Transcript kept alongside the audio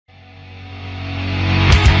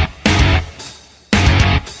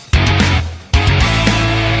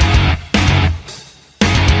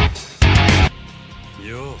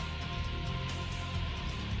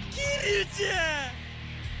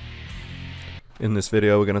In this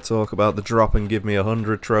video we're going to talk about the drop and give me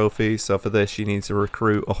 100 trophy. So for this you need to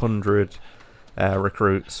recruit 100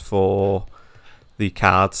 recruits for the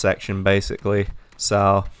card section basically.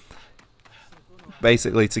 So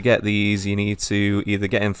basically to get these you need to either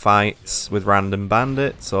get in fights with random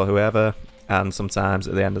bandits or whoever, and sometimes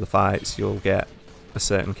at the end of the fights you'll get a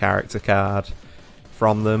certain character card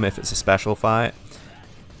from them if it's a special fight.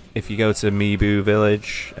 If you go to Mibu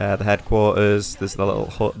Village, the headquarters, there's the little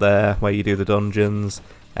hut there where you do the dungeons.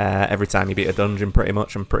 Every time you beat a dungeon pretty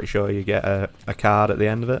much, I'm pretty sure you get a card at the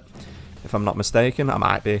end of it. If I'm not mistaken, I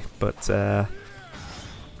might be, but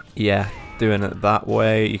yeah, doing it that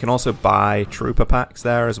way. You can also buy trooper packs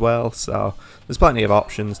there as well, so there's plenty of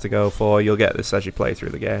options to go for. You'll get this as you play through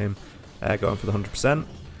the game, going for the 100%.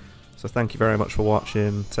 So thank you very much for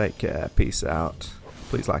watching, take care, peace out.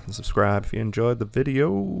 Please like and subscribe if you enjoyed the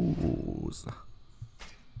videos.